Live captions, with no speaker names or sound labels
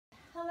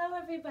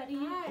Hello, everybody.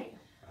 Hi.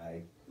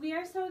 Hi. We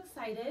are so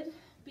excited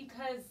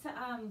because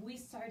we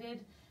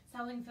started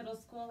Selling Fiddle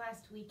School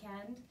last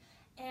weekend,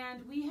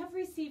 and we have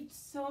received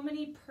so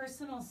many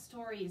personal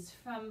stories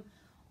from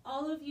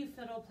all of you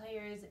fiddle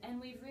players,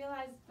 and we've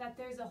realized that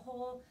there's a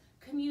whole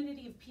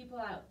community of people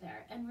out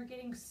there, and we're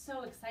getting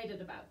so excited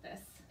about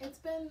this. It's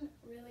been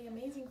really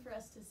amazing for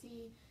us to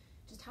see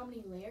just how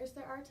many layers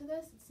there are to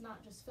this. It's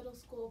not just Fiddle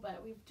School,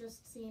 but we've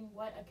just seen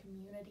what a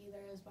community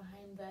there is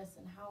behind this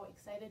and how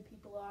excited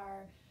people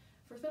are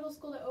for Fiddle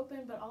School to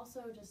open, but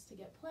also just to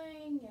get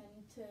playing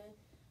and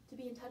to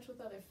be in touch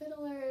with other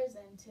fiddlers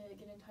and to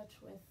get in touch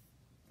with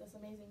this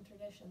amazing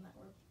tradition that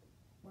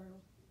we're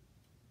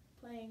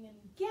playing. And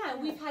yeah,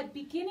 we've had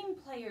beginning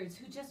players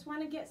who just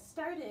want to get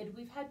started.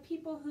 We've had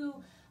people who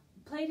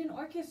played in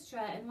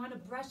orchestra and want to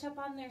brush up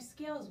on their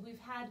skills. We've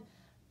had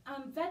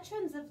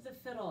veterans of the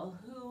fiddle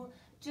who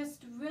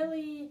just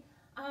really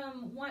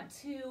want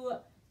to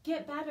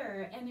get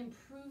better and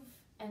improve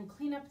and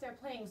clean up their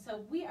playing.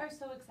 So we are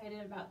so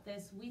excited about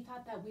this. We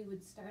thought that we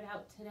would start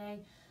out today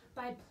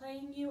by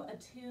playing you a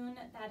tune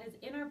that is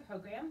in our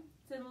program.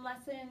 It's in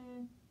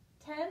lesson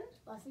 10.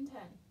 Lesson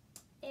 10.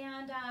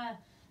 And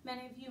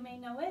many of you may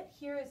know it.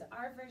 Here is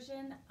our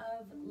version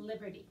of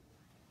Liberty.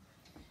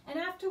 And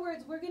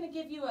afterwards, we're going to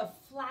give you a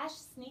flash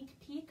sneak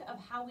peek of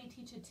how we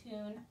teach a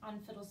tune on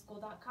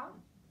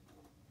fiddleschool.com.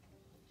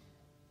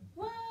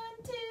 1,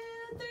 2,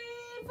 3,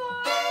 4.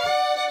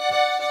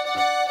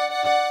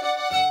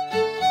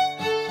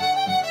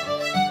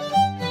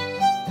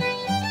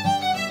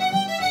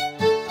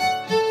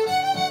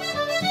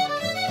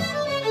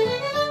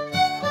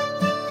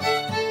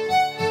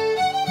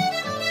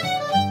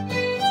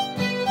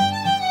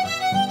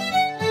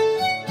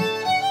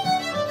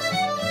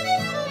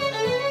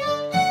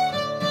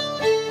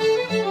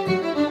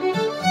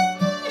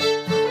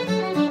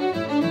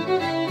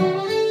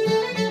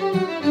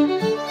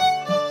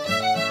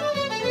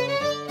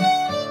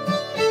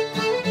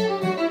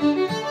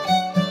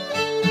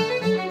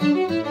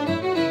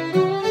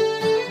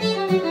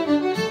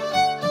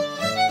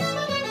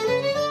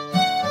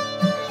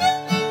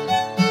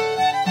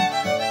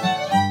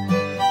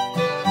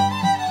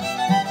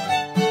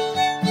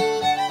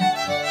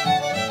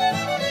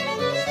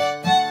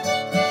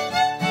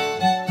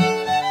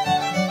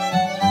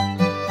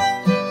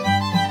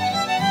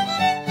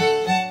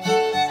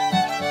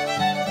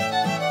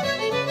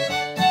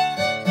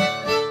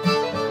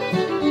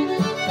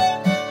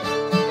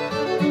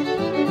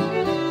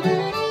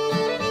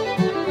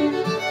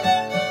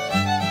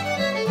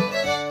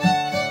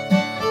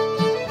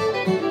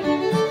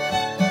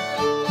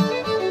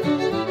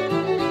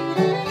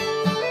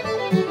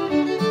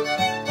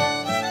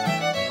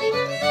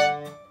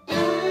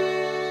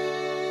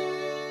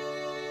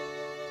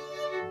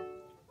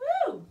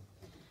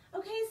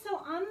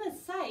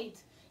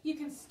 You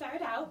can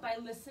start out by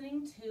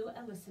listening to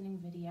a listening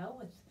video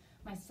with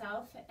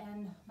myself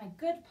and my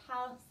good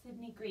pal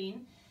Sydney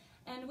Green.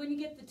 And when you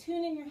get the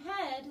tune in your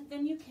head,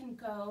 then you can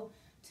go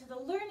to the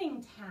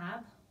Learning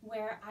tab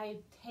where I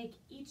take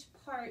each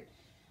part,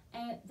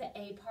 the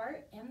A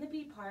part and the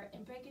B part,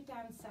 and break it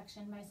down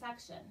section by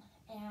section.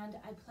 And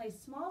I play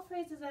small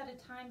phrases at a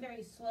time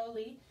very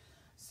slowly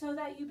so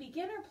that you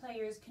beginner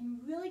players can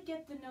really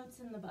get the notes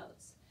in the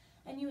bows.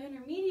 And you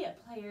intermediate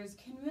players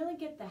can really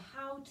get the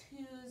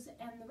how-tos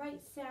and the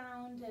right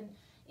sound and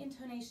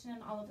intonation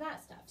and all of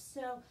that stuff.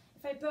 So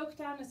if I broke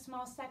down a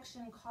small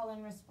section, call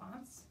and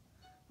response,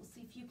 we'll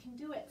see if you can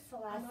do it,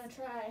 Celeste. I'm going to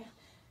try.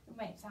 It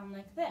might sound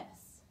like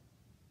this.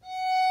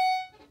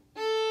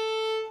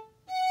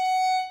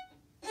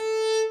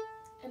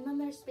 And then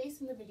there's space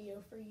in the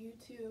video for you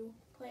to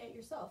play it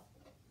yourself.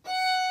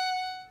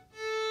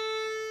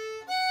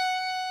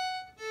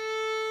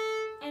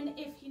 And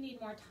if you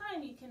need more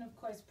time, you can, of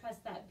course, press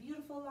that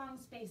beautiful long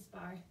space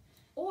bar.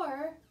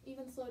 Or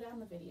even slow down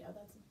the video.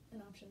 That's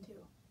an option,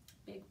 too.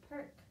 Big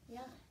perk.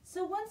 Yeah.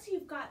 So once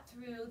you've got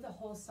through the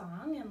whole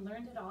song and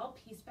learned it all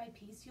piece by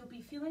piece, you'll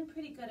be feeling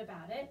pretty good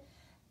about it.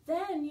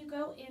 Then you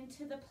go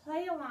into the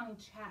play-along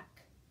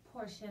track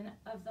portion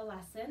of the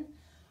lesson,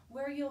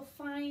 where you'll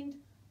find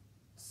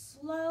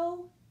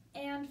slow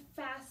and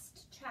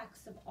fast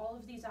tracks of all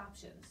of these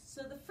options.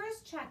 So the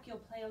first track you'll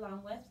play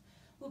along with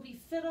will be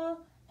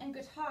fiddle and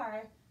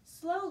guitar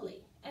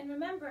slowly. And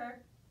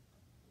remember,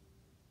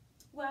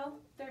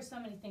 well, there's so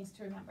many things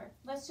to remember.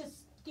 Let's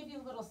just give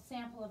you a little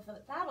sample of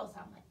what that'll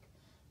sound like.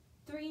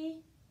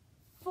 3,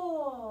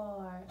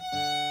 4.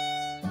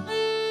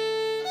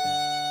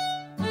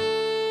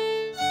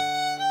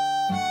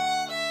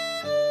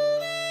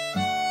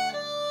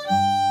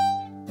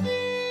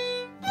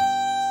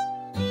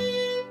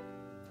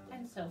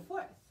 And so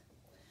forth.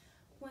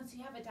 Once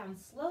you have it down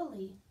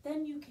slowly,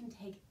 then you can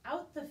take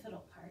out the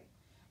fiddle part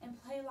and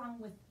play along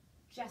with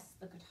just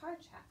the guitar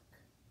track.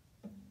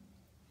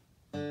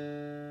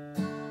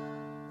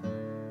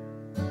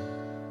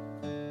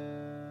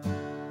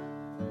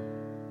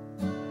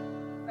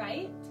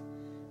 Right?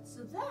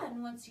 So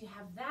then, once you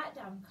have that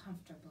down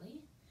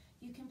comfortably,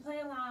 you can play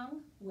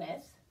along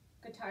with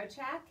guitar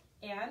track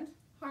and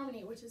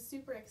harmony, which is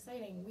super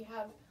exciting. We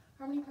have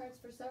harmony parts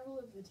for several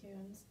of the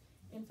tunes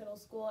in Fiddle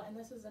School, and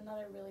this is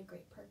another really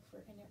great perk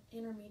for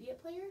intermediate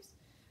players,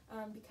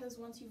 because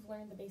once you've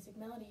learned the basic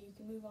melody, you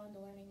can move on to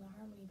learning the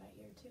harmony by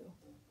ear too.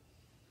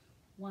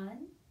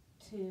 1,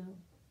 2,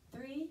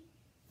 3,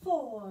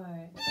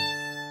 4.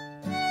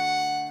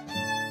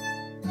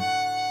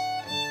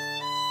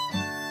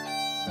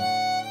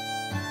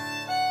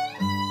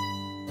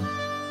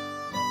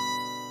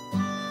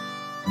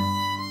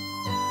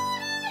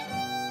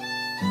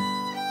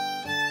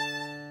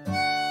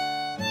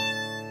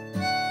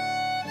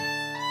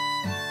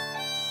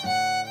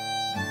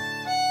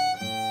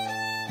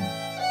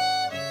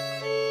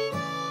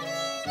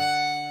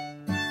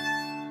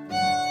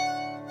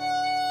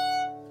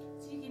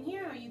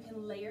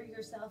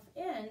 Yourself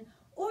in,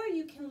 or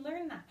you can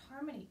learn that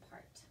harmony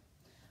part.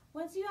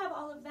 Once you have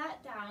all of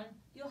that down,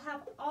 you'll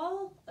have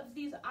all of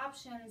these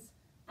options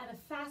at a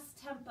fast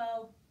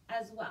tempo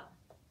as well.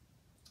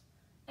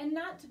 And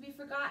not to be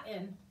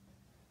forgotten,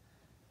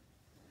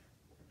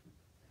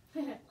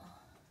 we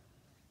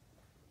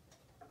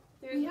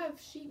have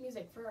sheet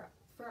music for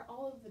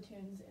all of the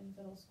tunes in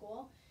Fiddle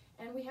School,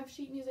 and we have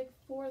sheet music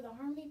for the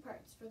harmony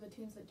parts for the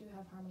tunes that do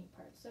have harmony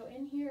parts. So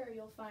in here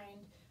you'll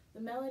find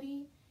the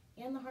melody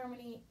and the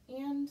harmony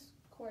and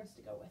chords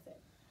to go with it.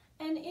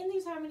 And in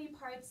these harmony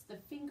parts, the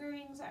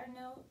fingerings are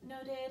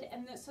noted,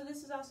 and so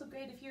this is also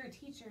great if you're a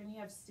teacher and you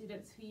have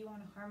students who you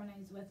want to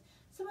harmonize with.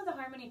 Some of the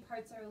harmony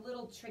parts are a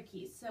little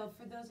tricky, so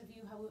for those of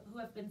you who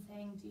have been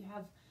saying, do you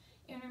have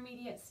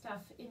intermediate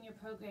stuff in your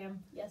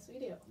program? Yes, we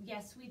do.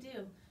 Yes, we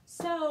do.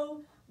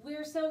 So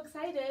we're so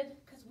excited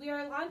because we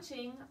are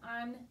launching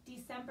on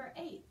December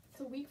 8th.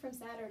 It's a week from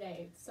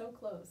Saturday. It's so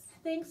close.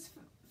 Thanks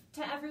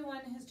to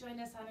everyone who's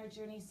joined us on our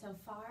journey so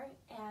far,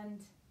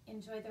 and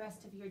enjoy the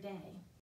rest of your day.